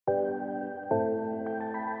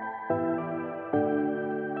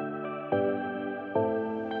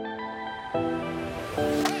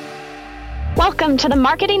Welcome to the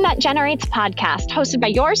Marketing That Generates podcast, hosted by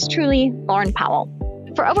yours truly, Lauren Powell.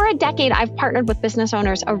 For over a decade, I've partnered with business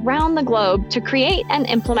owners around the globe to create and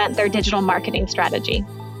implement their digital marketing strategy.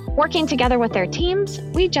 Working together with their teams,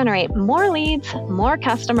 we generate more leads, more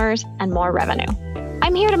customers, and more revenue.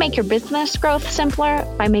 I'm here to make your business growth simpler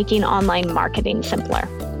by making online marketing simpler.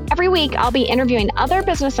 Every week, I'll be interviewing other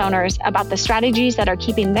business owners about the strategies that are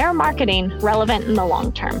keeping their marketing relevant in the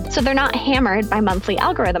long term, so they're not hammered by monthly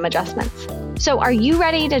algorithm adjustments. So are you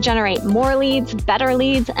ready to generate more leads, better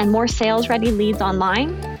leads, and more sales-ready leads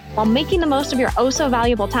online while making the most of your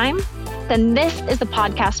oh-so-valuable time? Then this is the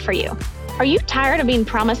podcast for you. Are you tired of being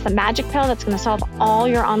promised the magic pill that's going to solve all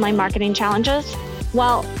your online marketing challenges?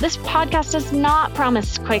 Well, this podcast does not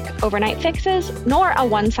promise quick overnight fixes, nor a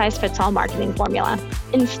one-size-fits-all marketing formula.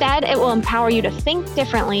 Instead, it will empower you to think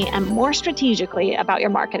differently and more strategically about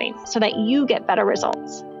your marketing so that you get better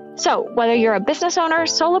results. So, whether you're a business owner,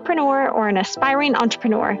 solopreneur, or an aspiring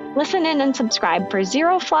entrepreneur, listen in and subscribe for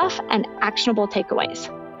zero fluff and actionable takeaways.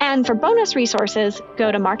 And for bonus resources,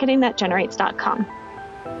 go to marketingthatgenerates.com.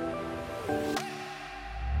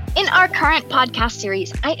 In our current podcast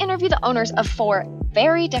series, I interview the owners of 4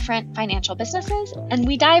 very different financial businesses, and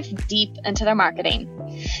we dive deep into their marketing.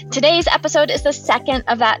 Today's episode is the second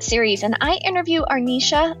of that series, and I interview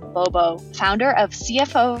Arnisha Bobo, founder of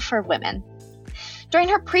CFO for Women. During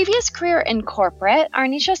her previous career in corporate,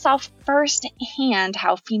 Arnisha saw firsthand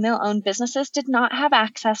how female-owned businesses did not have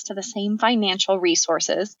access to the same financial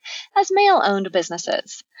resources as male-owned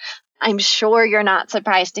businesses. I'm sure you're not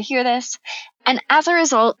surprised to hear this. And as a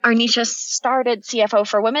result, Arnisha started CFO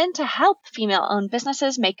for Women to help female-owned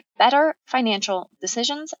businesses make better financial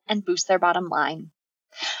decisions and boost their bottom line.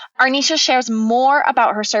 Arnisha shares more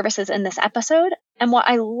about her services in this episode, and what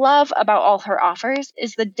I love about all her offers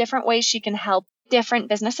is the different ways she can help different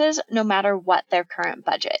businesses no matter what their current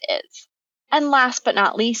budget is. And last but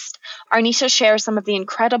not least, Arnisha shares some of the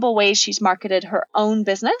incredible ways she's marketed her own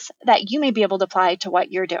business that you may be able to apply to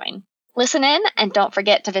what you're doing. Listen in and don't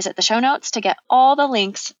forget to visit the show notes to get all the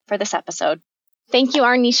links for this episode. Thank you,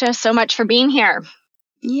 Arnisha, so much for being here.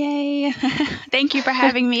 Yay. Thank you for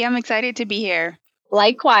having me. I'm excited to be here.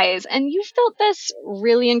 Likewise. And you've built this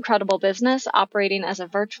really incredible business operating as a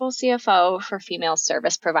virtual CFO for female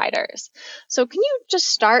service providers. So can you just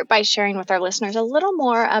start by sharing with our listeners a little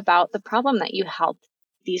more about the problem that you help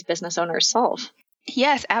these business owners solve?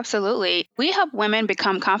 Yes, absolutely. We help women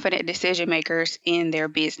become confident decision makers in their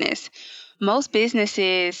business. Most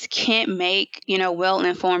businesses can't make,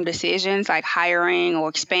 well-informed decisions like hiring or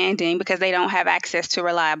expanding because they don't have access to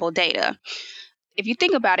reliable data. If you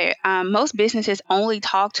think about it, most businesses only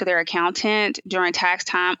talk to their accountant during tax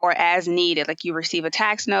time or as needed, like you receive a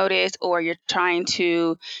tax notice or you're trying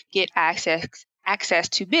to get access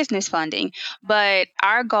to business funding. But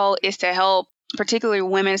our goal is to help particularly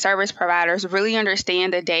women service providers really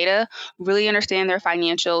understand the data, really understand their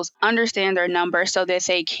financials, understand their numbers so that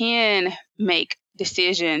they can make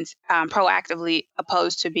decisions proactively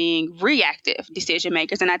opposed to being reactive decision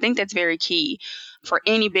makers. And I think that's very key for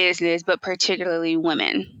any business, but particularly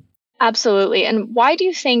women. Absolutely. And why do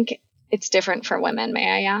you think it's different for women, may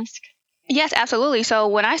I ask? Yes, absolutely. So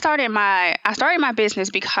when I started my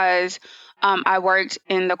business because I worked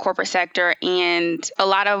in the corporate sector and a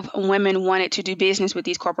lot of women wanted to do business with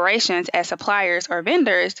these corporations as suppliers or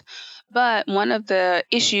vendors. But one of the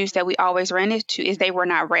issues that we always ran into is they were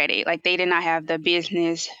not ready. Like they did not have the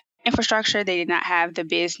business infrastructure. They did not have the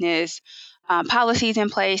business policies in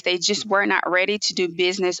place. They just were not ready to do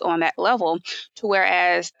business on that level. To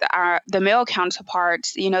whereas the male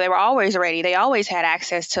counterparts, they were always ready. They always had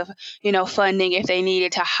access to, funding if they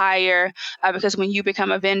needed to hire. Because when you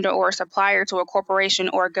become a vendor or a supplier to a corporation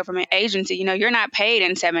or a government agency, you're not paid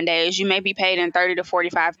in 7 days. You may be paid in 30 to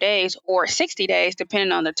 45 days or 60 days,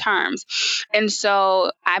 depending on the terms. And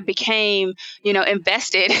so I became,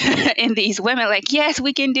 invested in these women. Like, yes,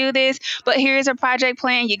 we can do this, but here's a project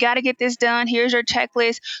plan. You got to get this done. Here's your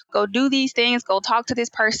checklist. Go do these things. Go talk to this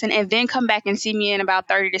person and then come back and see me in about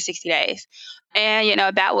 30 to 60 days. And,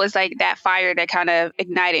 that was like that fire that kind of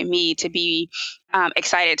ignited me to be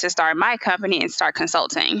excited to start my company and start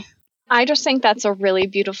consulting. I just think that's a really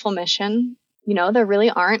beautiful mission. There really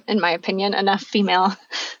aren't, in my opinion, enough female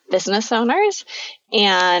business owners.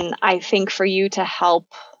 And I think for you to help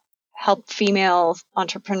female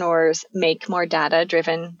entrepreneurs make more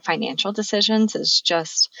data-driven financial decisions is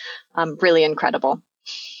just really incredible.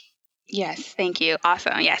 Yes, thank you.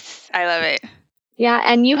 Awesome. Yes, I love it. Yeah,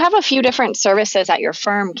 and you have a few different services at your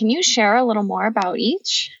firm. Can you share a little more about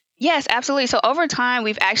each? Yes, absolutely. So over time,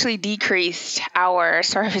 we've actually decreased our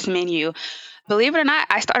service menu. Believe it or not,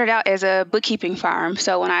 I started out as a bookkeeping firm.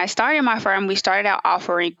 So when I started my firm, we started out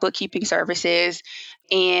offering bookkeeping services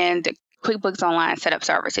and QuickBooks Online setup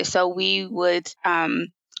services. So we would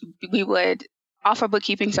offer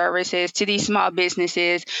bookkeeping services to these small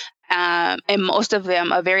businesses. And most of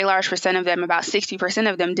them, a very large percent of them, about 60%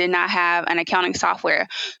 of them, did not have an accounting software.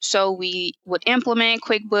 So we would implement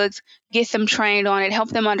QuickBooks, get them trained on it,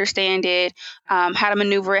 help them understand it, how to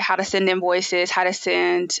maneuver it, how to send invoices, how to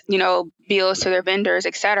send, bills to their vendors,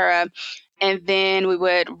 etc. And then we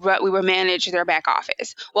would manage their back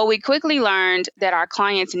office. Well, we quickly learned that our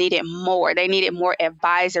clients needed more. They needed more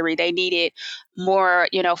advisory. They needed more,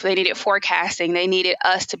 they needed forecasting. They needed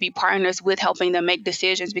us to be partners with helping them make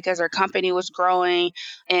decisions because their company was growing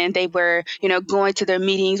and they were, going to their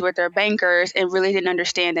meetings with their bankers and really didn't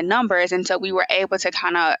understand the numbers. And so we were able to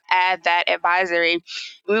kind of add that advisory.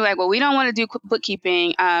 We were like, well, we don't want to do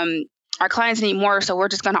bookkeeping. Our clients need more, so we're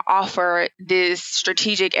just going to offer this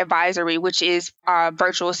strategic advisory, which is our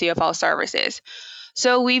virtual CFO services.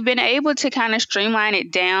 So we've been able to kind of streamline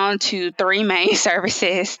it down to 3 main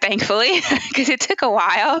services, thankfully, because it took a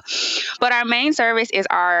while. But our main service is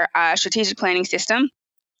our strategic planning system.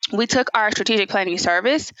 We took our strategic planning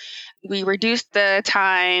service, we reduced the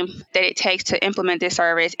time that it takes to implement this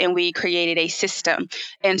service, and we created a system.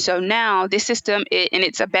 And so now this system,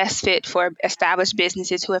 it's a best fit for established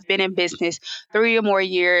businesses who have been in business 3 or more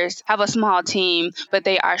years, have a small team, but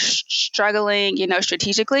they are struggling,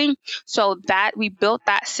 strategically. So that we built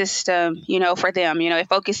that system, for them. It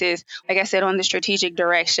focuses, like I said, on the strategic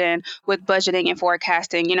direction with budgeting and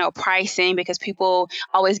forecasting, pricing, because people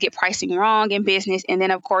always get pricing wrong in business. And then,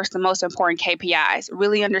 of course, the most important KPIs,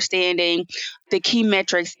 really understanding the key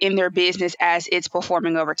metrics in their business as it's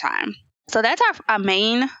performing over time. So that's our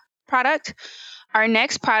main product. Our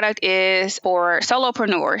next product is for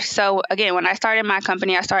solopreneurs. So again, when I started my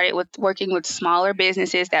company, I started with working with smaller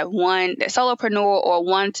businesses that solopreneur or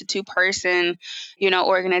 1 to 2 person,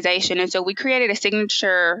 organization. And so we created a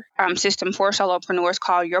signature system for solopreneurs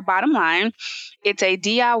called Your Bottom Line. It's a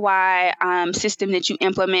DIY system that you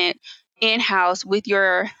implement in-house with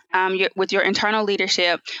your internal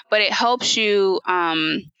leadership, but it helps you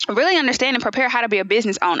really understand and prepare how to be a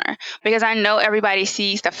business owner. Because I know everybody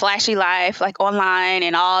sees the flashy life like online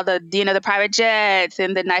and all the the private jets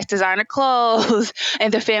and the nice designer clothes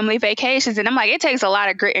and the family vacations, and I'm like, it takes a lot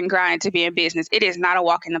of grit and grind to be in business. It is not a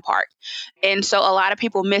walk in the park. And so a lot of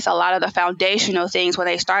people miss a lot of the foundational things when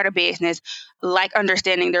they start a business, like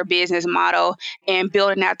understanding their business model and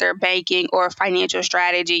building out their banking or financial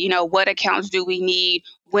strategy. What accounts do we need?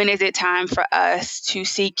 When is it time for us to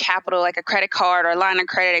seek capital, like a credit card or line of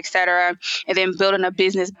credit, et cetera, and then building a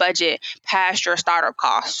business budget past your startup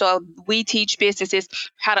costs. So we teach businesses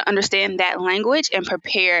how to understand that language and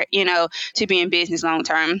prepare, to be in business long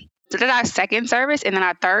term. So that's our second service. And then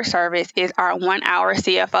our third service is our 1 hour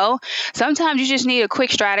CFO. Sometimes you just need a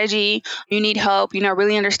quick strategy. You need help,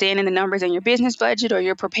 really understanding the numbers in your business budget, or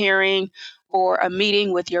you're preparing for a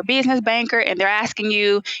meeting with your business banker and they're asking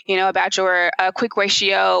you, about your quick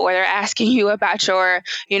ratio, or they're asking you about your,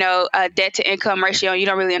 debt to income ratio. You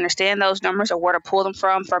don't really understand those numbers or where to pull them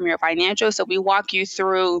from your financials. So we walk you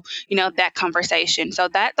through, that conversation. So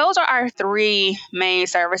those are our 3 main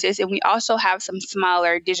services. And we also have some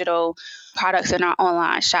smaller digital products in our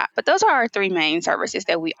online shop. But those are our 3 main services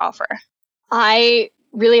that we offer. I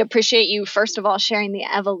really appreciate you, first of all, sharing the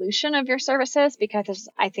evolution of your services, because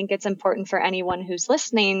I think it's important for anyone who's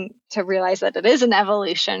listening to realize that it is an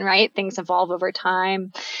evolution, right? Things evolve over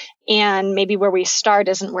time, and maybe where we start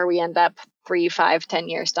isn't where we end up 3, 5, 10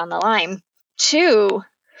 years down the line. 2,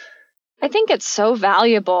 I think it's so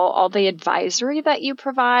valuable, all the advisory that you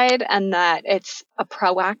provide, and that it's a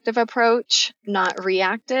proactive approach, not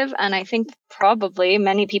reactive. And I think probably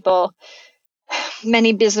many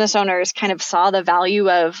business owners kind of saw the value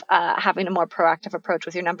of having a more proactive approach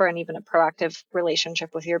with your number, and even a proactive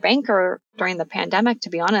relationship with your banker during the pandemic, to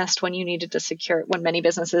be honest, when many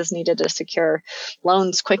businesses needed to secure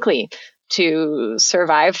loans quickly to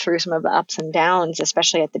survive through some of the ups and downs,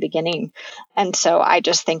 especially at the beginning. And so I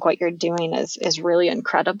just think what you're doing is really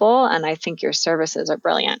incredible. And I think your services are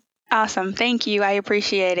brilliant. Awesome. Thank you. I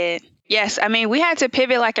appreciate it. Yes, we had to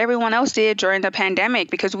pivot like everyone else did during the pandemic,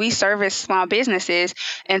 because we service small businesses.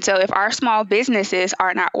 And so if our small businesses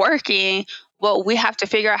are not working, Well, we have to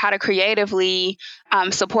figure out how to creatively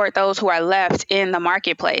support those who are left in the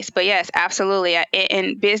marketplace. But yes, absolutely.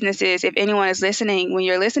 In businesses, if anyone is listening, when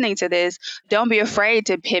you're listening to this, don't be afraid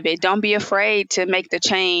to pivot. Don't be afraid to make the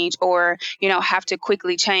change or, have to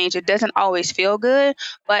quickly change. It doesn't always feel good,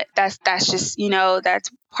 but that's just,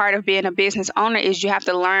 that's part of being a business owner is you have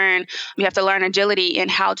to learn agility and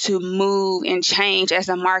how to move and change as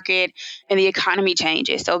the market and the economy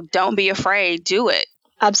changes. So don't be afraid, do it.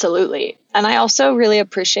 Absolutely. And I also really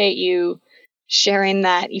appreciate you sharing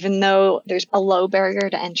that even though there's a low barrier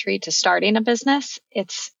to entry to starting a business,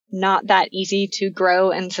 it's not that easy to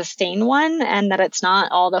grow and sustain one, and that it's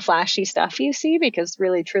not all the flashy stuff you see, because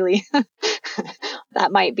really, truly,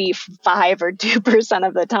 that might be 5 or 2%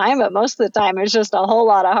 of the time, but most of the time it's just a whole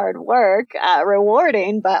lot of hard work,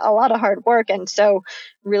 rewarding, but a lot of hard work. And so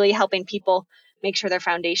really helping people make sure their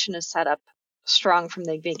foundation is set up strong from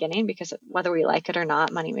the beginning, because whether we like it or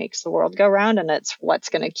not, money makes the world go round, and it's what's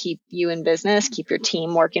going to keep you in business, keep your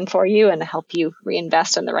team working for you, and help you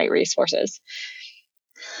reinvest in the right resources.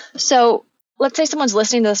 So let's say someone's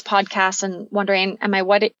listening to this podcast and wondering, am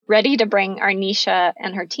I ready to bring Arnisha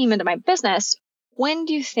and her team into my business? When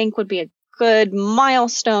do you think would be a good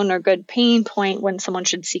milestone or good pain point when someone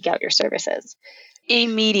should seek out your services?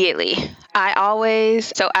 Immediately.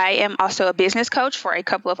 I am also a business coach for a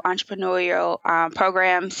couple of entrepreneurial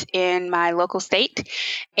programs in my local state.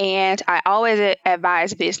 And I always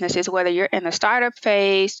advise businesses, whether you're in the startup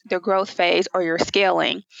phase, the growth phase, or you're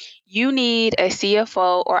scaling, you need a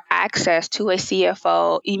CFO or access to a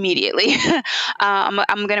CFO immediately.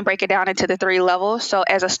 I'm going to break it down into the 3 levels. So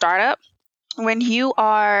as a startup, when you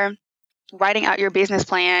are writing out your business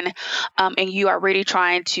plan and you are really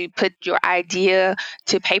trying to put your idea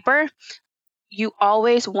to paper, you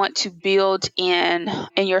always want to build in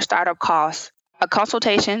your startup costs a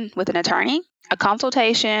consultation with an attorney, a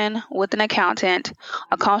consultation with an accountant,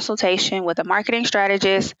 a consultation with a marketing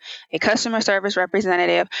strategist, a customer service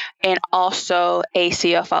representative, and also a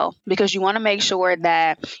CFO, because you want to make sure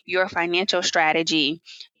that your financial strategy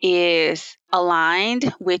is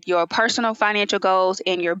aligned with your personal financial goals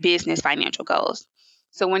and your business financial goals.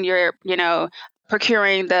 So when you're,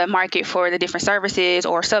 procuring the market for the different services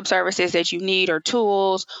or sub-services that you need, or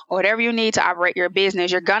tools or whatever you need to operate your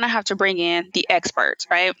business, you're going to have to bring in the experts,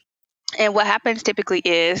 right? And what happens typically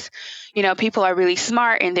is, people are really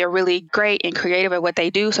smart and they're really great and creative at what they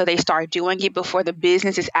do. So they start doing it before the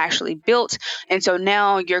business is actually built. And so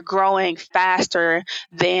now you're growing faster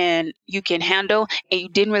than you can handle. And you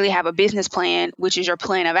didn't really have a business plan, which is your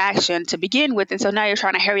plan of action to begin with. And so now you're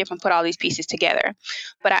trying to hurry up and put all these pieces together.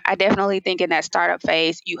 But I definitely think in that startup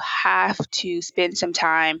phase, you have to spend some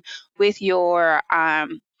time with your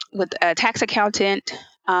with a tax accountant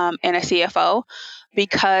and a CFO,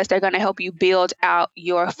 because they're going to help you build out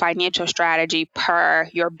your financial strategy per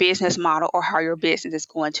your business model or how your business is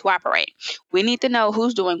going to operate. We need to know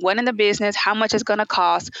who's doing what in the business, how much it's going to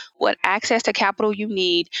cost, what access to capital you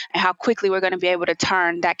need, and how quickly we're going to be able to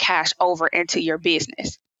turn that cash over into your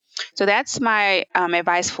business. So that's my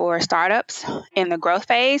advice for startups in the growth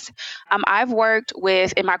phase. I've worked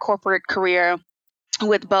in my corporate career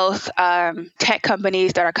with both tech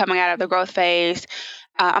companies that are coming out of the growth phase,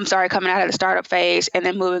 coming out of the startup phase and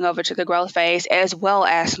then moving over to the growth phase, as well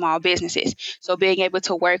as small businesses. So being able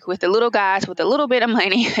to work with the little guys with a little bit of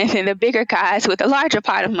money and then the bigger guys with a larger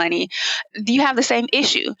pot of money, you have the same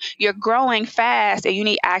issue. You're growing fast and you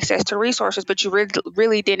need access to resources, but you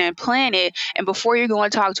really didn't plan it. And before you go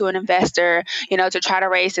and talk to an investor, to try to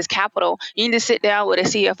raise this capital, you need to sit down with a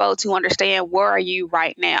CFO to understand, where are you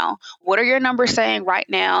right now? What are your numbers saying right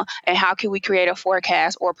now? And how can we create a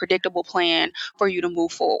forecast or a predictable plan for you to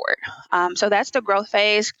move forward? So that's the growth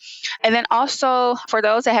phase. And then also for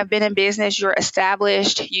those that have been in business, you're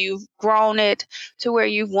established, you've grown it to where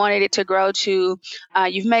you've wanted it to grow to,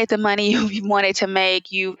 you've made the money you wanted to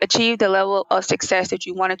make, you've achieved the level of success that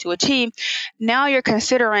you wanted to achieve. Now you're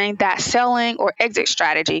considering that selling or exit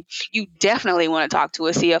strategy. You definitely want to talk to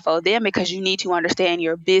a CFO then, because you need to understand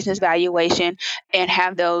your business valuation and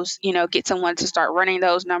have those, get someone to start running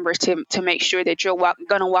those numbers to make sure that you're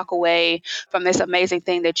going to walk away from this amazing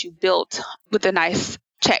thing that you built with a nice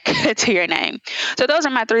check to your name. So those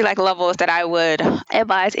are my 3 levels that I would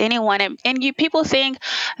advise anyone. And people think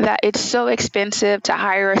that it's so expensive to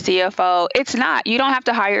hire a CFO. It's not. You don't have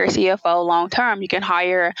to hire a CFO long term. You can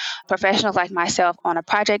hire professionals like myself on a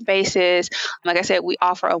project basis. Like I said, we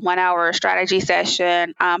offer a 1-hour strategy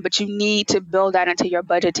session, but you need to build that into your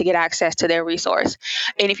budget to get access to their resource.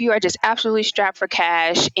 And if you are just absolutely strapped for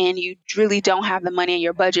cash and you really don't have the money in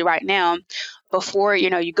your budget right now, before,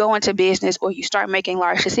 you go into business or you start making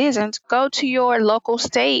large decisions, go to your local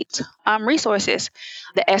state resources.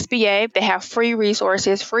 The SBA, they have free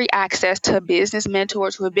resources, free access to business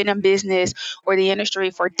mentors who have been in business or the industry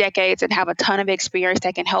for decades and have a ton of experience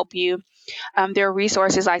that can help you. There are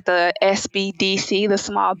resources like the SBDC, the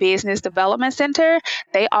Small Business Development Center.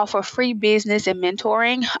 They offer free business and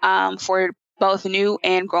mentoring for both new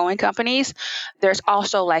and growing companies. There's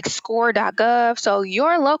also like score.gov. So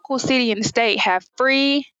your local city and state have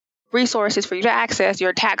free resources for you to access.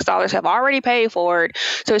 Your tax dollars have already paid for it.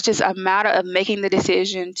 So it's just a matter of making the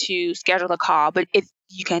decision to schedule a call. But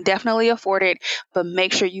you can definitely afford it, but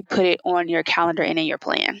make sure you put it on your calendar and in your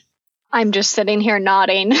plan. I'm just sitting here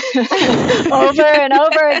nodding over and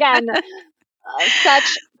over again.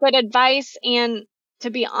 Such good advice. And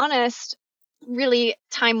to be honest, really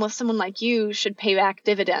time with someone like you should pay back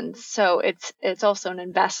dividends. So it's also an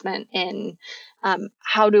investment in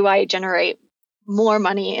how do I generate more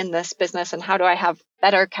money in this business, and how do I have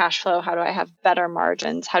better cash flow? How do I have better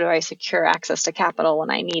margins? How do I secure access to capital when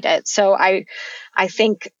I need it? So I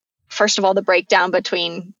think, first of all, the breakdown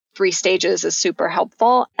between 3 stages is super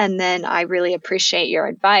helpful. And then I really appreciate your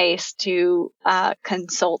advice to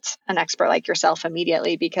consult an expert like yourself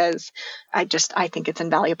immediately, because I think it's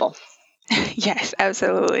invaluable. Yes,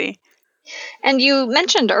 absolutely. And you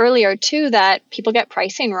mentioned earlier too that people get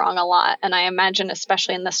pricing wrong a lot. And I imagine,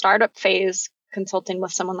 especially in the startup phase, consulting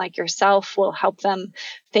with someone like yourself will help them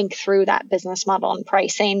think through that business model and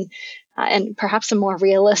pricing in perhaps a more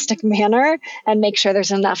realistic manner, and make sure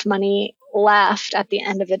there's enough money left at the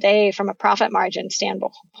end of the day from a profit margin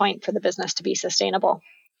standpoint for the business to be sustainable.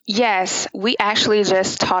 Yes, we actually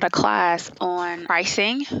just taught a class on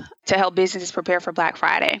pricing to help businesses prepare for Black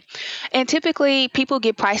Friday. And typically people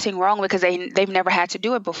get pricing wrong because they've never had to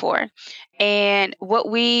do it before. And what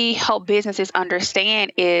we help businesses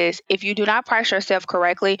understand is if you do not price yourself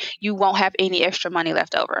correctly, you won't have any extra money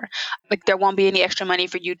left over. Like there won't be any extra money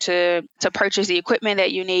for you to purchase the equipment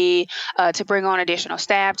that you need, to bring on additional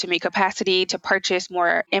staff, to meet capacity, to purchase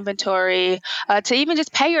more inventory, to even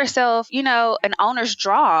just pay yourself, an owner's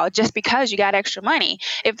draw just because you got extra money.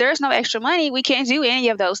 If there's no extra money, we can't do any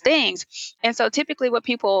of those things. And so typically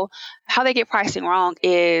how they get pricing wrong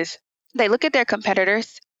is they look at their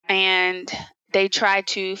competitors and they try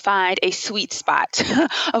to find a sweet spot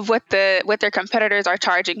of what their competitors are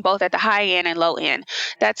charging, both at the high end and low end.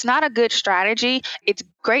 That's not a good strategy. It's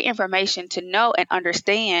great information to know and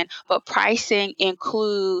understand, but pricing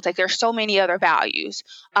includes, there's so many other values.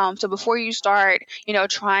 So before you start,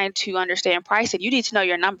 trying to understand pricing, you need to know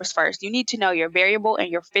your numbers first. You need to know your variable and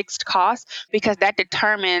your fixed costs, because that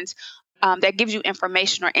determines that gives you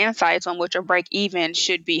information or insights on what your break even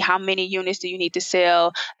should be. How many units do you need to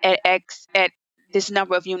sell at this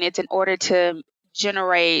number of units in order to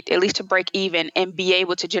generate, at least to break even and be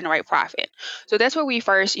able to generate profit? So that's where we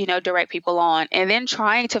first, direct people on. And then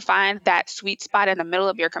trying to find that sweet spot in the middle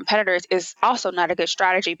of your competitors is also not a good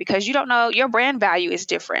strategy, because you don't know, your brand value is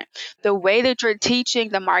different. The way that you're teaching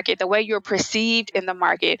the market, the way you're perceived in the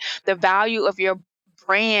market, the value of your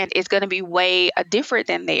brand is going to be way different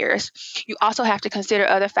than theirs. You also have to consider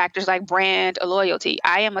other factors like brand loyalty.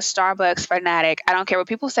 I am a Starbucks fanatic. I don't care what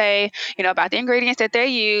people say, about the ingredients that they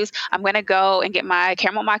use. I'm going to go and get my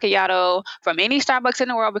caramel macchiato from any Starbucks in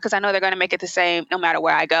the world because I know they're going to make it the same no matter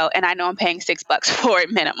where I go. And I know I'm paying $6 for it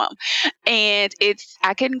minimum. And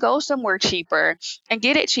I can go somewhere cheaper and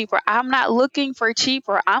get it cheaper. I'm not looking for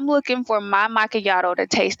cheaper. I'm looking for my macchiato to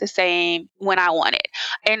taste the same when I want it.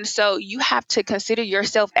 And so you have to consider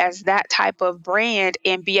yourself as that type of brand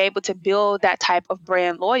and be able to build that type of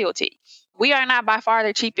brand loyalty. We are not by far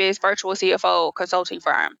the cheapest virtual CFO consulting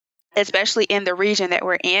firm, especially in the region that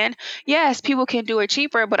we're in. Yes, people can do it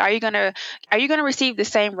cheaper, but are you going to receive the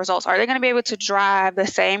same results? Are they going to be able to drive the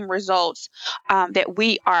same results that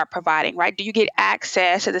we are providing, right? Do you get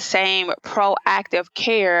access to the same proactive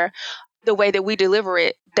care the way that we deliver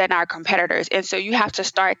it than our competitors? And so you have to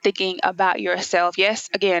start thinking about yourself. Yes,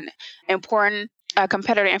 again, important.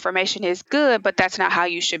 Competitor information is good, but that's not how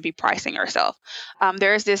you should be pricing yourself.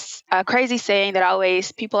 There's this crazy saying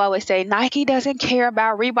that people always say, Nike doesn't care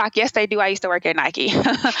about Reebok. Yes, they do. I used to work at Nike.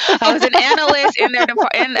 I was an analyst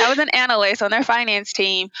I was an analyst on their finance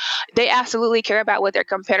team. They absolutely care about what their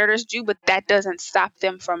competitors do, but that doesn't stop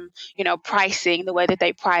them from, pricing the way that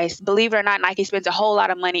they price. Believe it or not, Nike spends a whole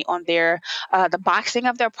lot of money on the boxing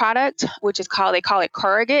of their product, which they call it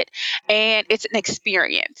corrugate, and it's an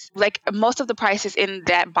experience. Like most of the price is in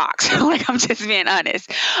that box. I'm just being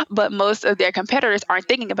honest. But most of their competitors aren't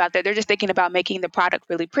thinking about that. They're just thinking about making the product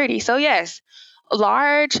really pretty. So yes,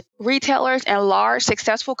 large retailers and large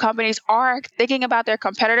successful companies are thinking about their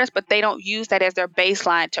competitors, but they don't use that as their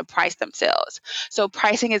baseline to price themselves. So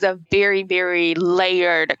pricing is a very, very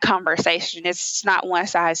layered conversation. It's not one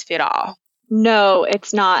size fit all. No,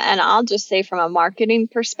 it's not. And I'll just say from a marketing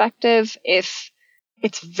perspective, if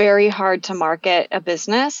it's very hard to market a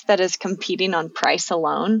business that is competing on price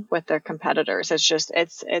alone with their competitors.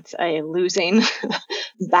 It's a losing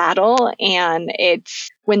battle. And it's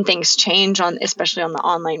when things change especially on the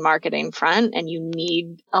online marketing front, and you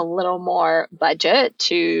need a little more budget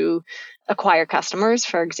to acquire customers.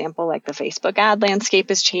 For example, like the Facebook ad landscape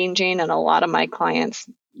is changing, and a lot of my clients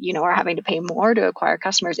are having to pay more to acquire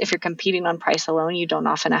customers. If you're competing on price alone, you don't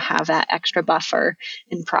often have that extra buffer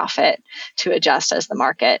in profit to adjust as the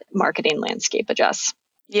marketing landscape adjusts.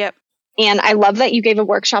 Yep. And I love that you gave a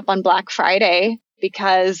workshop on Black Friday,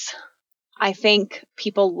 because I think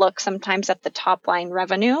people look sometimes at the top line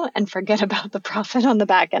revenue and forget about the profit on the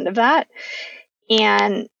back end of that.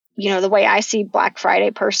 And the way I see Black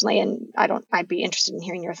Friday personally, and I'd be interested in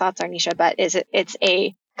hearing your thoughts, Arnisha, but it's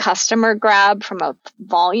a customer grab from a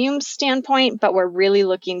volume standpoint, but we're really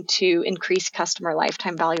looking to increase customer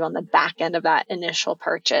lifetime value on the back end of that initial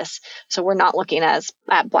purchase. So we're not looking at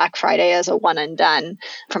Black Friday as a one and done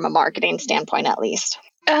from a marketing standpoint, at least.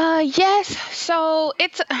 Yes. So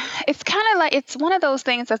it's kind of like, it's one of those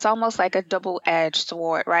things that's almost like a double-edged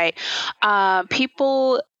sword, right?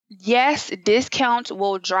 People, yes, discounts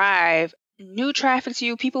will drive new traffic to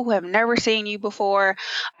you, people who have never seen you before,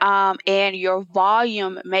 and your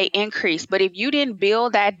volume may increase. But if you didn't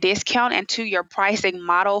build that discount into your pricing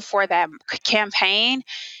model for that campaign,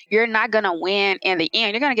 you're not going to win in the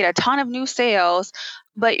end. You're going to get a ton of new sales,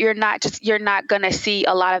 but you're not going to see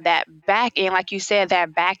a lot of that back end, like you said,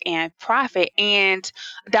 that back end profit. And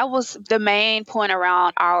that was the main point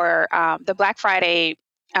around our the Black Friday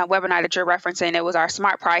webinar that you're referencing. It was our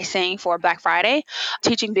smart pricing for Black Friday,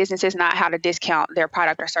 teaching businesses not how to discount their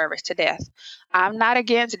product or service to death. I'm not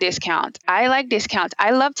against discounts. I like discounts.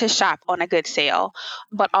 I love to shop on a good sale,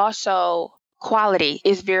 but also quality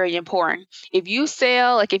is very important. If you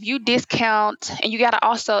sell, like if you discount, and you got to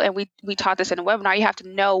also, and we taught this in the webinar, you have to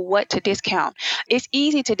know what to discount. It's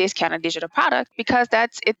easy to discount a digital product because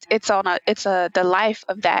the life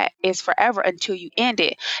of that is forever until you end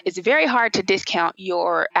it. It's very hard to discount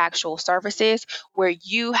your actual services, where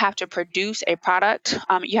you have to produce a product,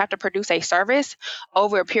 you have to produce a service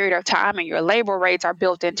over a period of time, and your labor rates are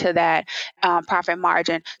built into that profit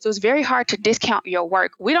margin. So it's very hard to discount your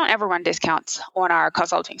work. We don't ever run discounts on our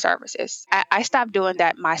consulting services. I stopped doing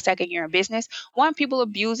that my second year in business. One, people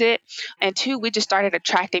abuse it, and two, we just started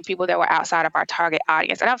attracting people that were outside of our target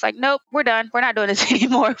audience. And I was like, nope, we're done. We're not doing this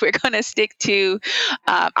anymore. We're going to stick to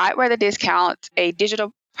I'd rather discount a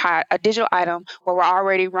digital item where we're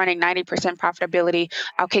already running 90% profitability.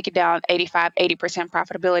 I'll kick it down 80%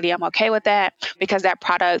 profitability. I'm okay with that, because that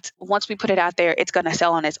product, once we put it out there, it's going to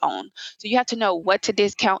sell on its own. So you have to know what to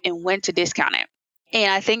discount and when to discount it. And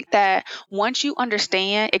I think that once you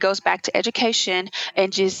understand, it goes back to education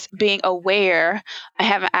and just being aware and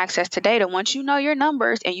having access to data. Once you know your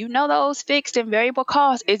numbers and you know those fixed and variable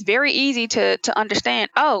costs, it's very easy to understand,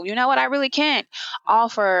 oh, you know what, I really can't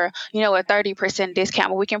offer, a 30% discount,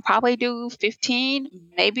 but we can probably do 15,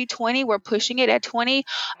 maybe 20. We're pushing it at 20,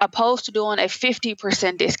 opposed to doing a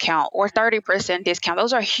 50% discount or 30% discount.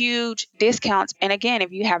 Those are huge discounts. And again,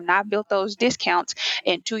 if you have not built those discounts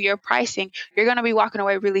into your pricing, you're going to be walking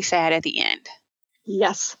away really sad at the end.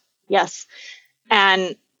 Yes.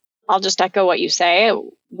 And I'll just echo what you say.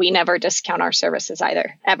 We never discount our services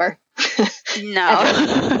either, ever. No.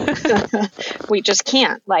 Ever. We just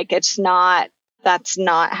can't. That's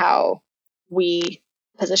not how we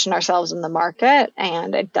position ourselves in the market.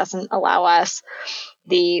 And it doesn't allow us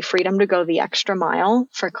the freedom to go the extra mile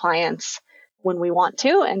for clients when we want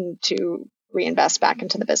to, and to reinvest back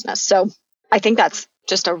into the business. So I think that's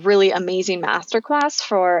just a really amazing masterclass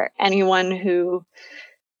for anyone who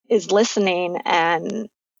is listening, and,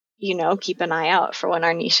 keep an eye out for when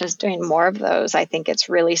Arnisha is doing more of those. I think it's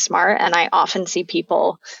really smart. And I often see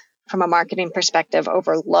people from a marketing perspective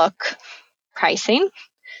overlook pricing.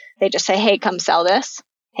 They just say, hey, come sell this.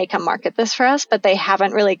 Hey, come market this for us. But they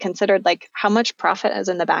haven't really considered how much profit is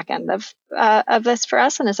in the back end of this for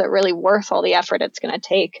us. And is it really worth all the effort it's going to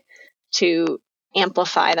take to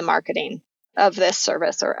amplify the marketing of this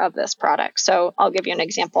service or of this product? So I'll give you an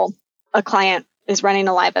example. A client is running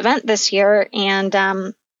a live event this year,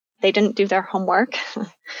 and they didn't do their homework,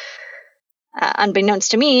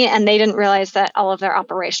 unbeknownst to me, and they didn't realize that all of their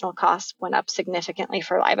operational costs went up significantly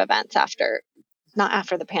for live events not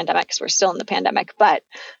after the pandemic, because we're still in the pandemic, but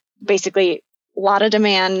basically a lot of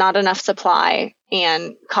demand, not enough supply,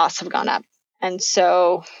 and costs have gone up. And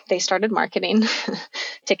so they started marketing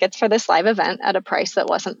tickets for this live event at a price that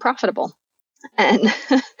wasn't profitable. And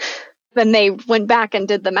then they went back and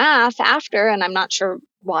did the math after, and I'm not sure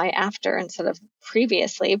why after instead of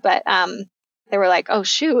previously, but they were like, oh,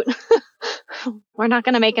 shoot, we're not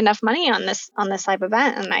going to make enough money on this live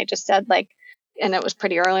event. And I just said, like, and it was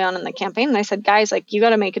pretty early on in the campaign. And I said, guys, like, you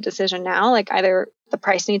got to make a decision now. Like, either the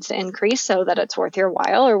price needs to increase so that it's worth your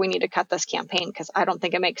while, or we need to cut this campaign, because I don't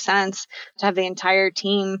think it makes sense to have the entire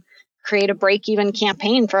team create a break-even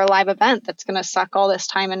campaign for a live event that's going to suck all this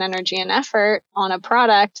time and energy and effort on a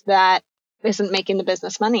product that isn't making the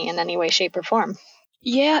business money in any way, shape, or form.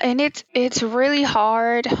 Yeah, and it's really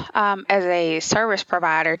hard as a service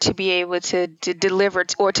provider to be able to deliver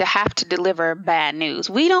or to have to deliver bad news.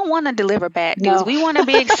 We don't want to deliver bad news. No. We want to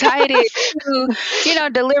be excited to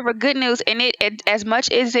deliver good news. And it as much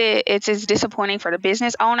as it's disappointing for the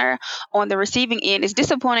business owner on the receiving end, it's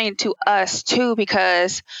disappointing to us too,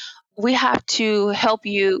 because we have to help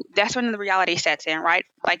you. That's when the reality sets in, right?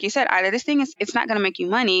 Like you said, either this thing it's not going to make you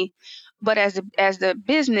money. But as the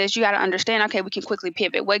business, you got to understand, okay, we can quickly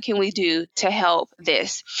pivot. What can we do to help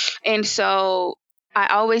this? And so I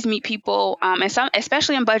always meet people, and some,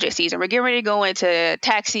 especially in budget season. We're getting ready to go into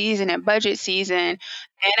tax season and budget season.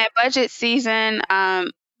 And at budget season,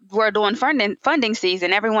 we're doing funding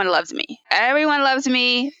season. Everyone loves me. Everyone loves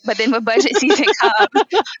me. But then when budget season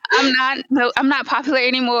comes, I'm not popular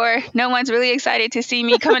anymore. No one's really excited to see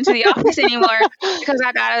me come into the office anymore, because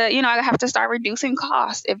I have to start reducing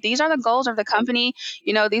costs. If these are the goals of the company,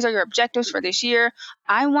 these are your objectives for this year.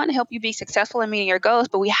 I want to help you be successful in meeting your goals,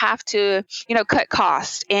 but we have to, cut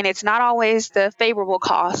costs. And it's not always the favorable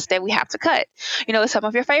costs that we have to cut. Some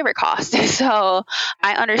of your favorite costs. So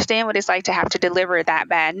I understand what it's like to have to deliver that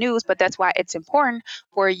bad news, but that's why it's important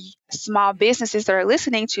for small businesses that are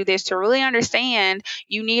listening to this to really understand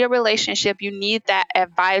you need a relationship. You need that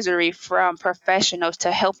advisory from professionals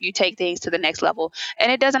to help you take things to the next level.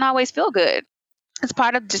 And it doesn't always feel good. It's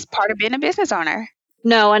part of being a business owner.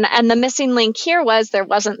 No, and the missing link here was there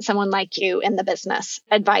wasn't someone like you in the business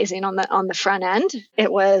advising on the front end.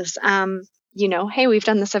 It was hey, we've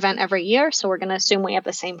done this event every year, so we're going to assume we have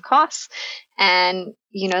the same costs. And,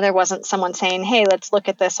 there wasn't someone saying, hey, let's look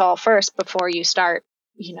at this all first before you start,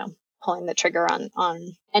 pulling the trigger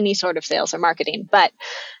on any sort of sales or marketing. But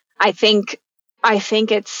I think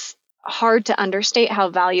it's hard to understate how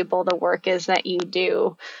valuable the work is that you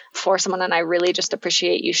do for someone. And I really just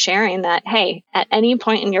appreciate you sharing that, hey, at any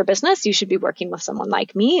point in your business, you should be working with someone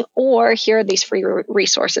like me, or here are these free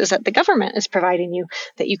resources that the government is providing you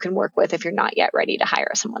that you can work with if you're not yet ready to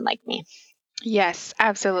hire someone like me. Yes,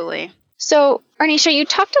 absolutely. So, Arnisha, you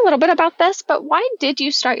talked a little bit about this, but why did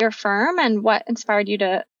you start your firm, and what inspired you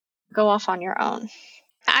to go off on your own?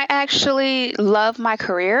 I actually love my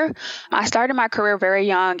career. I started my career very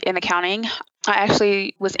young in accounting. I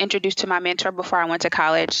actually was introduced to my mentor before I went to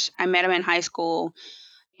college. I met him in high school,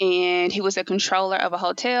 and he was a controller of a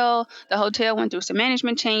hotel. The hotel went through some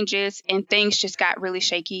management changes, and things just got really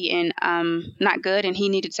shaky and not good, and he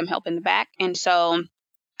needed some help in the back. And so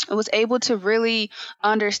I was able to really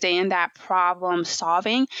understand that problem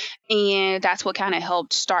solving, and that's what kind of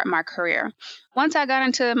helped start my career. Once I got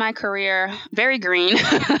into my career, very green,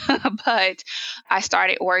 but I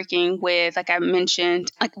started working with, like I mentioned,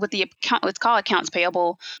 like with the account, it's called accounts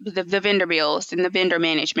payable, the vendor bills and the vendor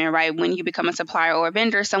management, right? When you become a supplier or a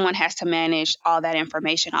vendor, someone has to manage all that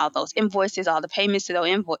information, all those invoices, all the payments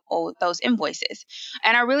to those invoices.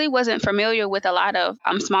 And I really wasn't familiar with a lot of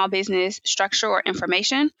small business structure or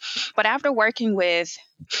information. But after working with,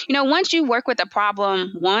 once you work with a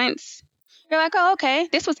problem once, you're like, oh, okay,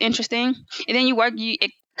 this was interesting. And then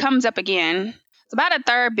it comes up again. It's about a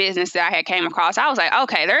third business that I had came across. I was like,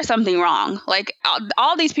 okay, there's something wrong. Like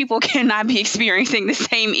all these people cannot be experiencing the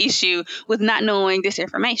same issue with not knowing this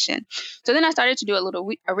information. So then I started to do a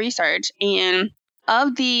little research, and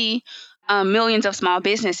of the millions of small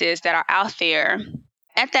businesses that are out there,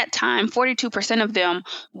 at that time, 42% of them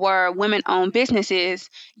were women-owned businesses,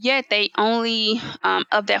 yet they only,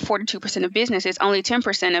 of that 42% of businesses, only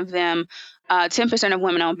 10% of them, 10% of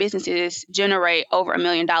women-owned businesses generate over $1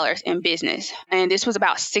 million in business. And this was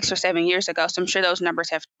about 6 or 7 years ago, so I'm sure those numbers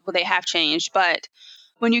have changed. But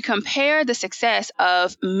when you compare the success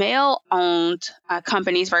of male-owned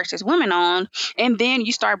companies versus women-owned, and then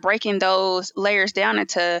you start breaking those layers down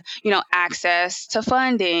into, access to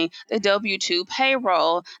funding, the W-2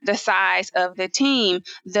 payroll, the size of the team,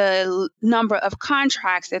 the number of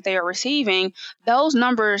contracts that they are receiving, those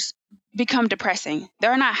numbers become depressing.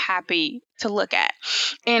 They're not happy to look at.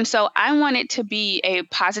 And so I wanted to be a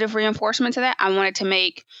positive reinforcement to that. I wanted to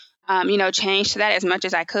make, change to that as much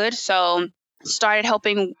as I could. So started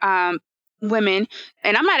helping women.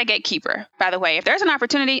 And I'm not a gatekeeper, by the way. If there's an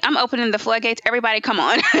opportunity, I'm opening the floodgates. Everybody come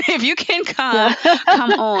on. If you can come,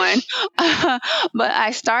 come on. But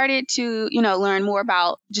I started to, learn more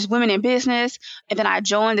about just women in business. And then I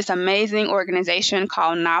joined this amazing organization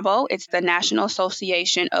called NABO. It's the National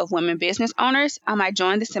Association of Women Business Owners. I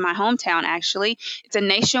joined this in my hometown, actually. It's a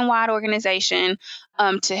nationwide organization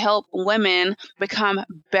to help women become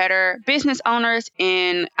better business owners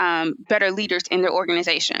and better leaders in their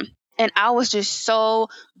organization. And I was just so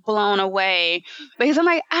blown away because I'm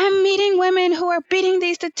like, I'm meeting women who are beating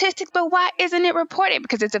these statistics, but why isn't it reported?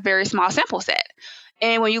 Because it's a very small sample set.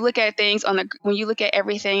 And when you look at things when you look at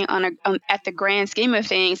everything at the grand scheme of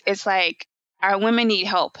things, it's like our women need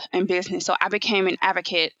help in business. So I became an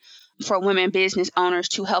advocate for women business owners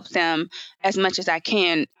to help them as much as I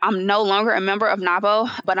can. I'm no longer a member of NABO,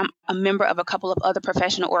 but I'm a member of a couple of other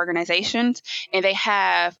professional organizations, and they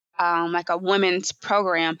have like a women's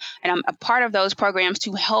program. And I'm a part of those programs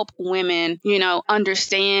to help women,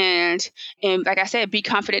 understand and, like I said, be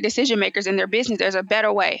confident decision makers in their business. There's a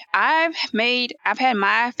better way. I've had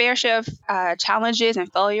my fair share of challenges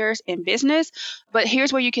and failures in business, but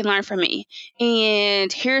here's where you can learn from me.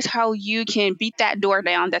 And here's how you can beat that door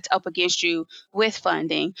down that's up against you with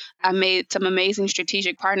funding. I made some amazing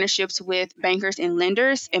strategic partnerships with bankers and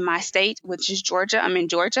lenders in my state, which is Georgia. I'm in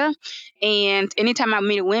Georgia. And anytime I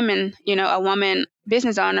meet a woman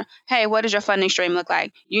business owner, hey, what does your funding stream look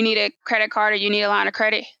like? You need a credit card or you need a line of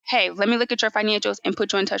credit? Hey, let me look at your financials and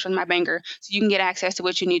put you in touch with my banker so you can get access to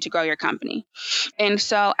what you need to grow your company. And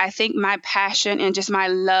so I think my passion and just my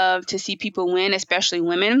love to see people win, especially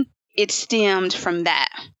women, it stemmed from that.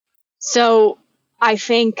 So I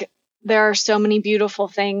think there are so many beautiful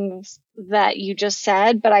things that you just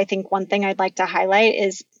said, but I think one thing I'd like to highlight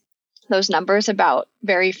is those numbers about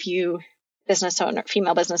very few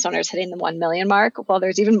female business owners hitting the 1 million mark. Well,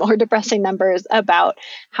 there's even more depressing numbers about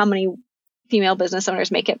how many female business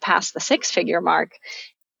owners make it past the 6-figure mark.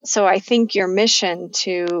 So I think your mission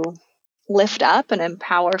to lift up and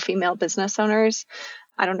empower female business owners,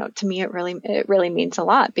 I don't know, to me, it really means a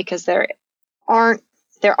lot, because there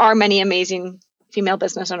are many amazing female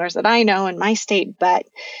business owners that I know in my state, but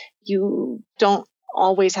you don't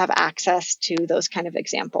always have access to those kind of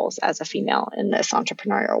examples as a female in this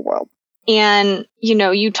entrepreneurial world. And,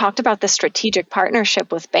 you talked about the strategic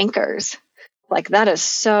partnership with bankers. Like, that is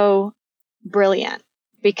so brilliant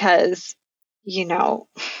because,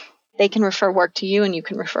 they can refer work to you and you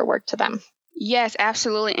can refer work to them. Yes,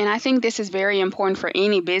 absolutely. And I think this is very important for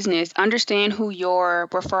any business. Understand who your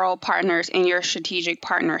referral partners and your strategic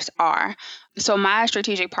partners are. So my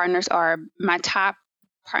strategic partners my top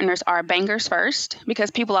partners are bankers first,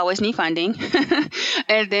 because people always need funding.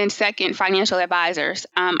 And then second, financial advisors.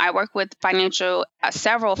 I work with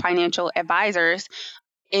several financial advisors,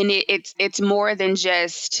 and it's more than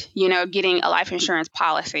just, getting a life insurance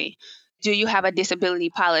policy. Do you have a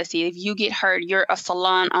disability policy? If you get hurt, you're a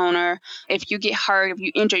salon owner. If you get hurt, if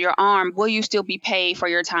you injure your arm, will you still be paid for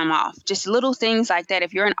your time off? Just little things like that.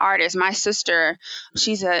 If you're an artist, my sister,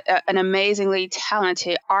 she's an amazingly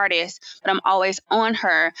talented artist, but I'm always on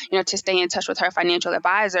her, to stay in touch with her financial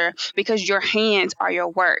advisor, because your hands are your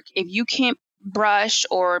work. If you can't brush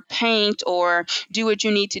or paint or do what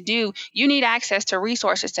you need to do, you need access to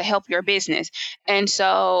resources to help your business. And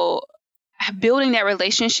so building that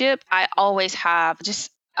relationship, I always have just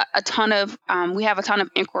a ton of, we have a ton of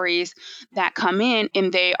inquiries that come in,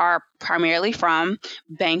 and they are primarily from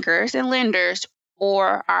bankers and lenders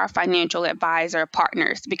or our financial advisor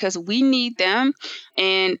partners, because we need them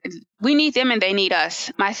and they need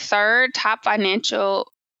us. My third top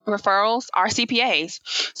financial referrals are CPAs.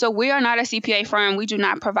 So we are not a CPA firm. We do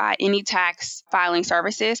not provide any tax filing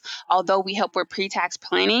services, although we help with pre-tax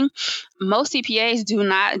planning. Most CPAs do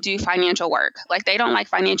not do financial work. Like, they don't like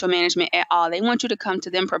financial management at all. They want you to come to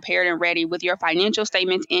them prepared and ready with your financial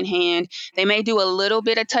statements in hand. They may do a little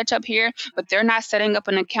bit of touch up here, but they're not setting up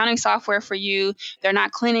an accounting software for you. They're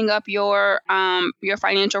not cleaning up your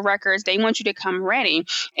financial records. They want you to come ready.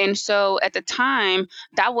 And so at the time,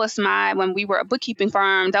 that was when we were a bookkeeping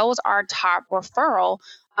firm, that was our top referral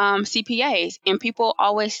CPAs, and people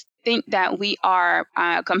always think that we are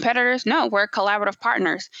competitors. No, we're collaborative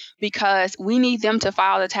partners because we need them to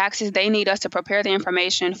file the taxes. They need us to prepare the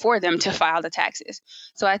information for them to file the taxes.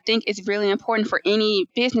 So I think it's really important for any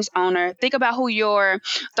business owner, think about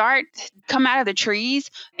come out of the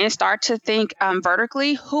trees and start to think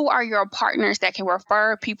vertically. Who are your partners that can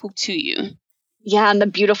refer people to you? Yeah, and the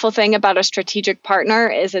beautiful thing about a strategic partner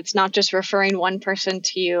is it's not just referring one person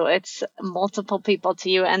to you, it's multiple people to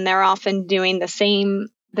you, and they're often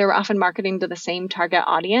marketing to the same target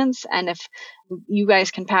audience. And if you guys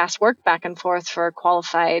can pass work back and forth for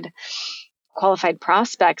qualified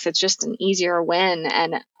prospects, it's just an easier win.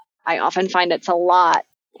 And I often find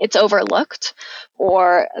it's overlooked,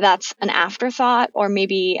 or that's an afterthought, or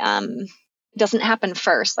maybe doesn't happen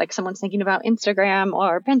first. Like someone's thinking about Instagram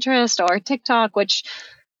or Pinterest or TikTok, which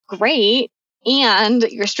great. And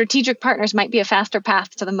your strategic partners might be a faster path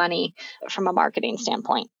to the money from a marketing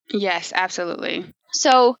standpoint. Yes, absolutely.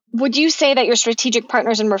 So would you say that your strategic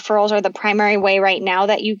partners and referrals are the primary way right now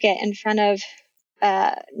that you get in front of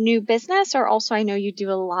new business? Or also, I know you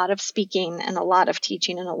do a lot of speaking and a lot of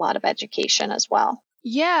teaching and a lot of education as well.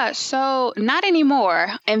 Yeah, so not anymore.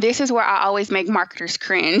 And this is where I always make marketers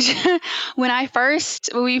cringe. When I first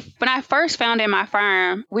founded my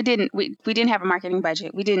firm, we didn't have a marketing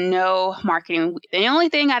budget. We didn't know marketing. The only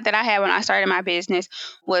thing that I had when I started my business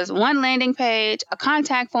was one landing page, a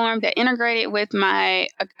contact form that integrated with my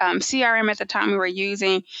CRM at the time we were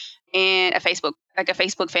using, and a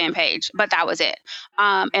Facebook fan page. But that was it.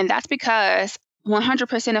 And that's because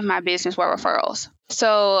 100% of my business were referrals.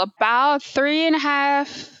 So about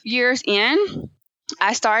 3.5 years in,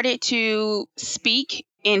 I started to speak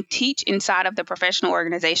and teach inside of the professional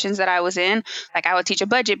organizations that I was in. Like I would teach a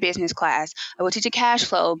budget business class, I would teach a cash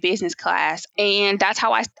flow business class, and that's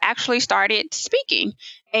how I actually started speaking.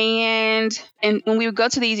 And when we would go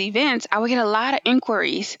to these events, I would get a lot of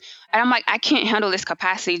inquiries. And I'm like, I can't handle this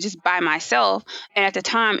capacity just by myself. And at the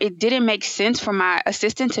time, it didn't make sense for my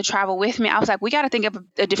assistant to travel with me. I was like, we got to think of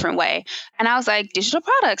a different way. And I was like, digital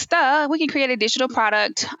products, we can create a digital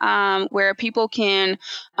product where people can,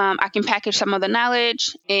 I can package some of the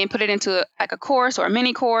knowledge and put it into like a course or a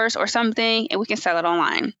mini course or something, and we can sell it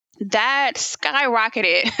online. That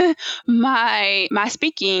skyrocketed my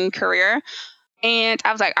speaking career. And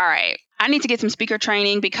I was like, all right, I need to get some speaker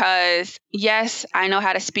training because, yes, I know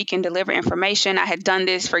how to speak and deliver information. I had done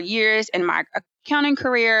this for years in my accounting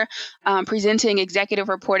career, presenting executive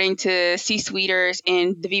reporting to C-suiters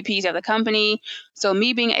and the VPs of the company. So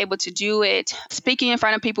me being able to do it, speaking in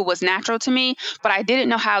front of people was natural to me, but I didn't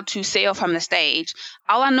know how to sell from the stage.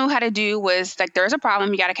 All I knew how to do was like, there's a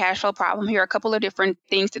problem. You got a cash flow problem. Here are a couple of different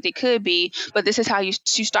things that they could be, but this is how you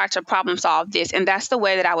start to problem solve this. And that's the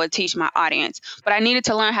way that I would teach my audience. But I needed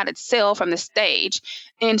to learn how to sell from the stage.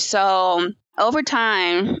 And so over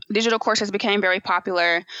time, digital courses became very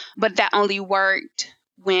popular, but that only worked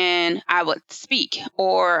when I would speak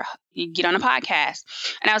or get on a podcast.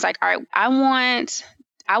 And I was like, all right, I want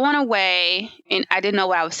a way, and I didn't know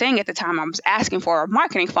what I was saying at the time. I was asking for a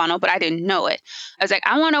marketing funnel, but I didn't know it. I was like,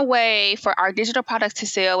 I want a way for our digital products to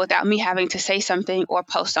sell without me having to say something or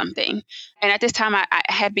post something. And at this time, I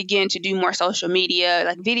had begun to do more social media,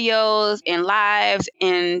 like videos and lives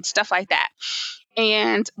and stuff like that.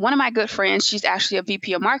 And one of my good friends, she's actually a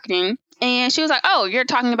VP of marketing, and she was like, oh, you're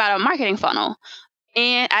talking about a marketing funnel.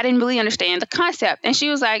 And I didn't really understand the concept. And she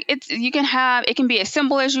was like, it can be as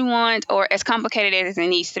simple as you want or as complicated as it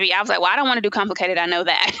needs to be. I was like, well, I don't want to do complicated. I know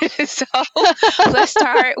that. So let's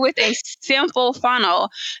start with a simple funnel.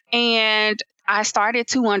 And I started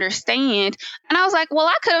to understand, and I was like, well,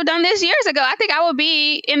 I could have done this years ago. I think I would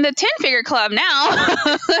be in the 10-figure club now.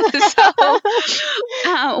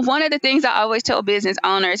 So one of the things I always tell business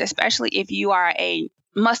owners, especially if you are a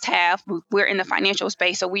must-have, we're in the financial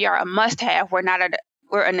space, so we are a must-have.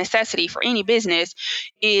 We're a necessity for any business,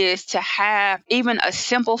 is to have even a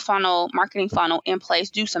simple marketing funnel in place,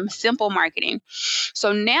 do some simple marketing.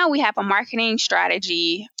 So now we have a marketing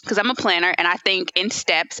strategy, because I'm a planner and I think in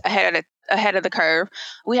steps ahead of the curve.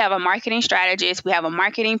 We have a marketing strategist, we have a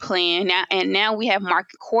marketing plan now, and now we have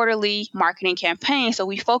quarterly marketing campaigns. So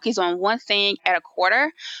we focus on one thing at a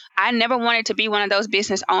quarter. I never wanted to be one of those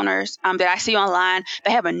business owners that I see online.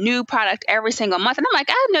 They have a new product every single month. And I'm like,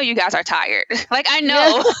 I know you guys are tired. Like, I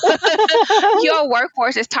know your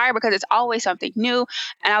workforce is tired because it's always something new.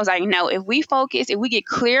 And I was like, no, if we get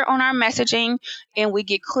clear on our messaging and we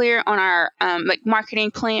get clear on our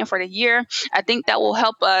marketing plan for the year, I think that will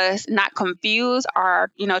help us not confuse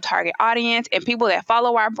our, target audience, and people that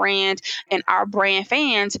follow our brand and our brand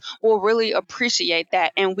fans will really appreciate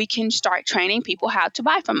that. And we can start training people how to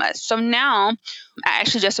buy from us. So now I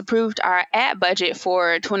actually just approved our ad budget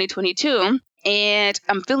for 2022, and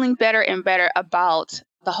I'm feeling better and better about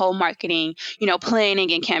the whole marketing,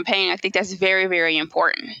 planning and campaign. I think that's very, very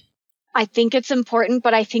important. I think it's important,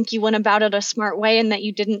 but I think you went about it a smart way in that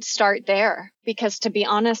you didn't start there. Because to be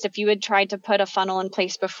honest, if you had tried to put a funnel in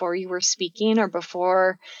place before you were speaking or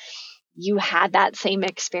before you had that same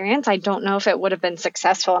experience, I don't know if it would have been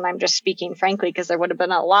successful. And I'm just speaking frankly, because there would have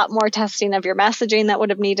been a lot more testing of your messaging that would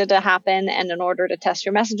have needed to happen. And in order to test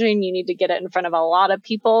your messaging, you need to get it in front of a lot of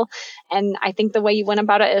people. And I think the way you went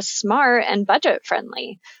about it is smart and budget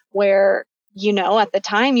friendly, where at the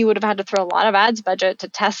time, you would have had to throw a lot of ads budget to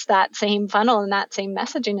test that same funnel and that same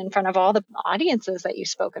messaging in front of all the audiences that you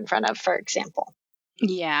spoke in front of, for example.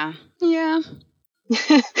 Yeah.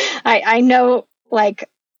 I know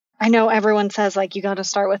everyone says you got to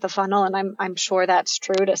start with a funnel, and I'm sure that's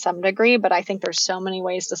true to some degree, but I think there's so many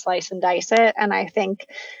ways to slice and dice it. And I think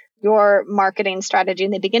your marketing strategy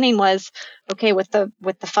in the beginning was, okay, with the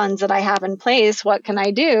funds that I have in place, what can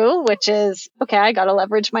I do? Which is, okay, I got to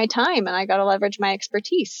leverage my time and I got to leverage my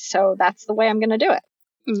expertise. So that's the way I'm going to do it.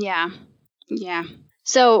 Yeah.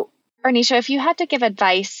 So, Arnisha, if you had to give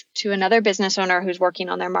advice to another business owner who's working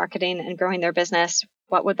on their marketing and growing their business,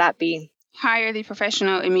 what would that be? Hire the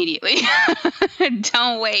professional immediately.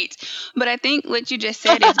 Don't wait. But I think what you just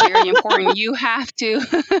said is very important. You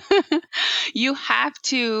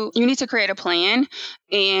need to create a plan,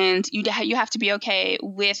 and you have to be okay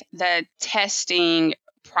with the testing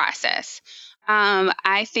process.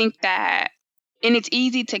 I think that, and it's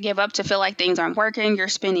easy to give up, to feel like things aren't working. You're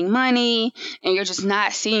spending money and you're just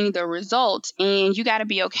not seeing the results. And you got to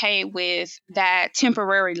be okay with that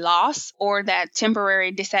temporary loss or that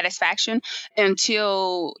temporary dissatisfaction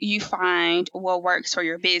until you find what works for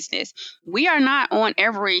your business. We are not on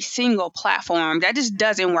every single platform. That just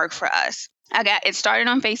doesn't work for us. It started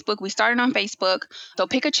on Facebook. We started on Facebook. So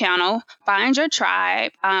pick a channel, find your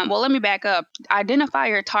tribe. Let me back up. Identify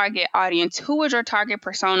your target audience. Who is your target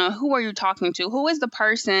persona? Who are you talking to? Who is the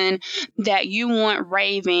person that you want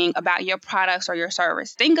raving about your products or your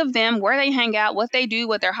service? Think of them, where they hang out, what they do,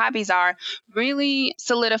 what their hobbies are. Really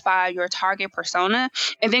solidify your target persona,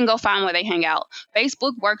 and then go find where they hang out.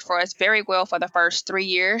 Facebook worked for us very well for the first 3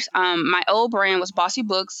 years. My old brand was Bossy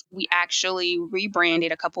Books. We actually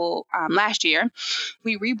rebranded a couple last year.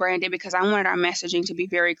 We rebranded because I wanted our messaging to be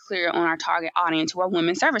very clear on our target audience, who are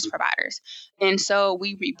women service providers. And so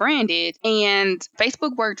we rebranded, and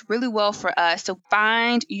Facebook worked really well for us. So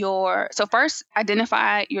first,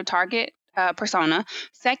 identify your target persona.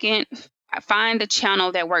 Second, find the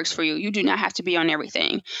channel that works for you. You do not have to be on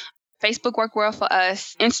everything. Facebook worked well for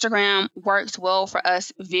us. Instagram works well for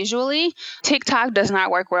us visually. TikTok does not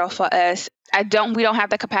work well for us. We don't have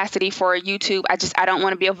the capacity for YouTube. I don't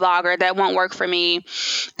want to be a vlogger. That won't work for me.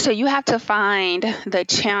 So you have to find the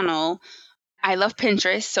channel. I love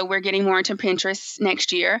Pinterest, so we're getting more into Pinterest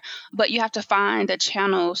next year. But you have to find the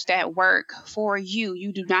channels that work for you.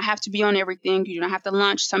 You do not have to be on everything. You do not have to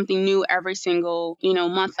launch something new every single,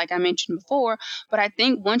 month, like I mentioned before. But I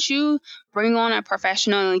think once you bring on a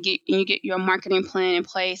professional and you get your marketing plan in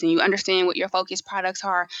place and you understand what your focus products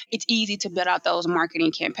are, it's easy to build out those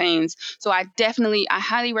marketing campaigns. So I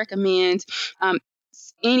highly recommend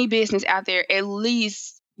any business out there at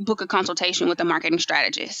least book a consultation with a marketing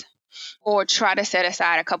strategist, or try to set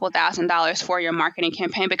aside a couple $1,000s for your marketing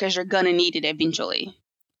campaign, because you're going to need it eventually.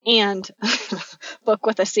 And book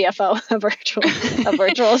with a CFO, a virtual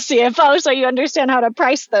CFO, so you understand how to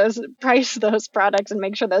price those products and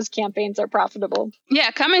make sure those campaigns are profitable. Yeah,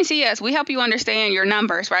 come and see us. We help you understand your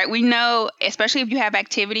numbers, right? We know, especially if you have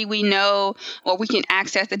activity, we know, or we can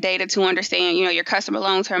access the data to understand, your customer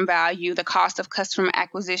long-term value, the cost of customer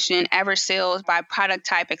acquisition, average sales by product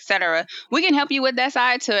type, etc. We can help you with that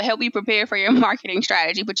side to help you prepare for your marketing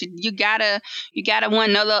strategy. But you gotta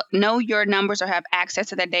know your numbers or have access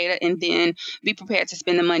to that data, and then be prepared to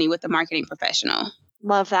spend the money with the marketing professional.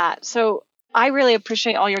 Love that. So I really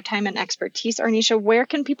appreciate all your time and expertise, Arnisha. Where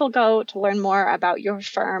can people go to learn more about your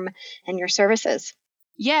firm and your services?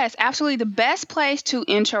 Yes, absolutely. The best place to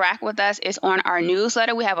interact with us is on our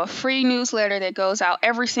newsletter. We have a free newsletter that goes out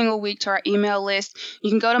every single week to our email list.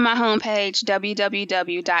 You can go to my homepage,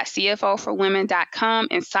 www.cfoforwomen.com,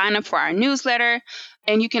 and sign up for our newsletter.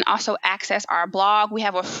 And you can also access our blog. We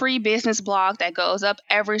have a free business blog that goes up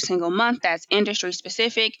every single month that's industry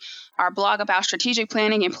specific. Our blog about strategic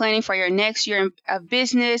planning and planning for your next year of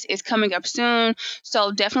business is coming up soon.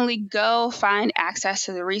 So definitely go find access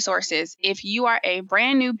to the resources. If you are a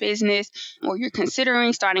brand new business or you're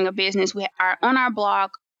considering starting a business, we are on our blog.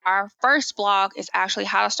 Our first blog is actually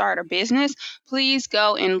how to start a business. Please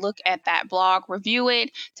go and look at that blog, review it,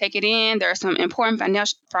 take it in. There are some important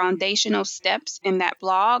foundational steps in that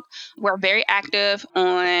blog. We're very active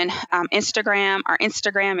on Instagram. Our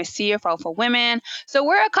Instagram is CFO for Women. So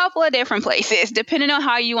we're a couple of different places, depending on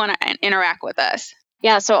how you want to interact with us.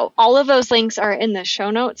 Yeah, so all of those links are in the show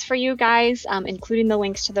notes for you guys, including the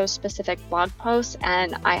links to those specific blog posts.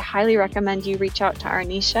 And I highly recommend you reach out to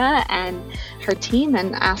Arnisha and her team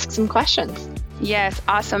and ask some questions. Yes,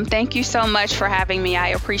 awesome. Thank you so much for having me. I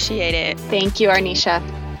appreciate it. Thank you, Arnisha.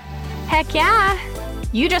 Heck yeah!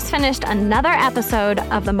 You just finished another episode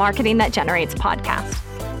of the Marketing That Generates podcast.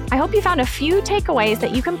 I hope you found a few takeaways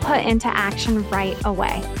that you can put into action right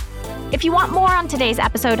away. If you want more on today's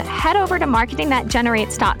episode, head over to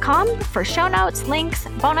marketingthatgenerates.com for show notes, links,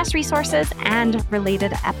 bonus resources, and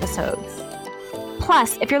related episodes.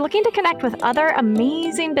 Plus, if you're looking to connect with other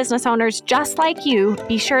amazing business owners just like you,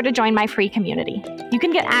 be sure to join my free community. You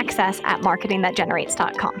can get access at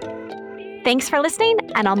marketingthatgenerates.com. Thanks for listening,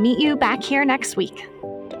 and I'll meet you back here next week.